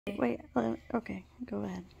Wait, okay, go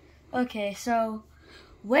ahead. Okay, so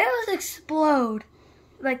whales explode.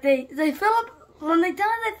 Like they fill up, when they die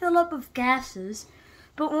they fill up with gases,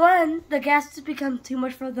 but when the gases become too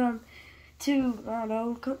much for them to, I don't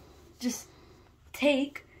know, just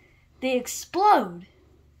take, they explode.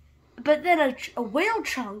 But then a whale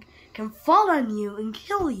chunk can fall on you and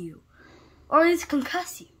kill you, or at least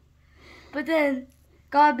concuss you. But then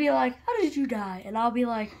God be like, how did you die? And I'll be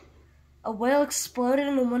like, a whale exploded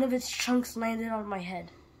and one of its chunks landed on my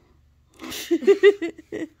head.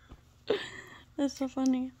 That's so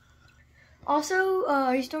funny. Also,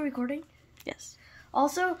 are you still recording? Yes.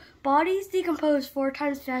 Also, bodies decompose 4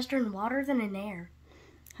 times faster in water than in air.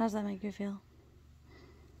 How does that make you feel?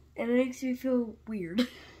 It makes me feel weird.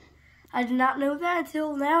 I did not know that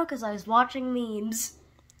until now because I was watching memes.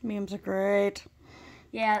 Memes are great.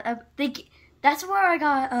 Yeah, that's where I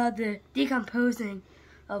got the decomposing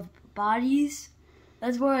of bodies.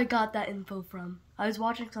 That's where I got that info from. I was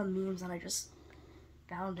watching some memes and I just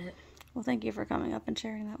found it. Well, thank you for coming up and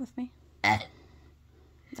sharing that with me. That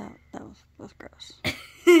was gross.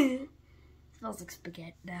 Smells like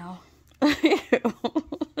spaghetti now. Ew.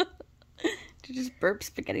 Did you just burp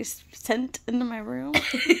spaghetti scent into my room?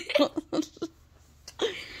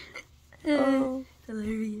 Oh,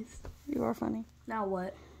 hilarious. You are funny. Now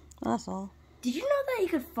what? That's all. Did you know that you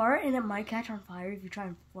could fart and it might catch on fire if you try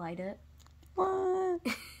and light it? What?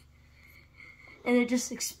 And it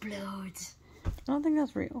just explodes. I don't think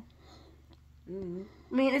that's real. I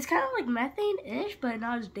mean, it's kind of like methane-ish, but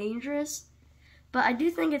not as dangerous. But I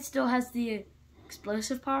do think it still has the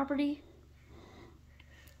explosive property.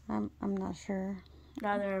 I'm not sure.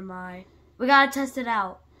 Neither am I. We gotta test it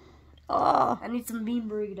out. Oh. I need some bean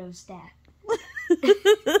burrito stat.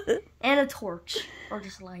 And a torch. Or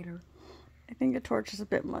just a lighter. I think a torch is a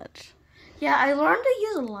bit much. Yeah, I learned to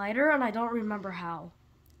use a lighter and I don't remember how.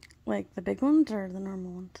 Like the big ones or the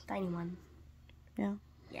normal ones? Tiny one. Yeah.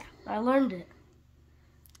 Yeah, I learned it.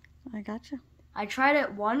 I gotcha. I tried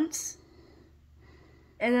it once,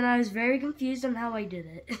 and then I was very confused on how I did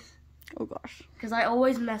it. Oh gosh. Because I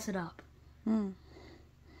always mess it up.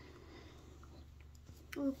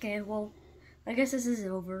 Okay, well, I guess this is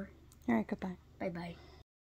over. Alright, goodbye. Bye-bye.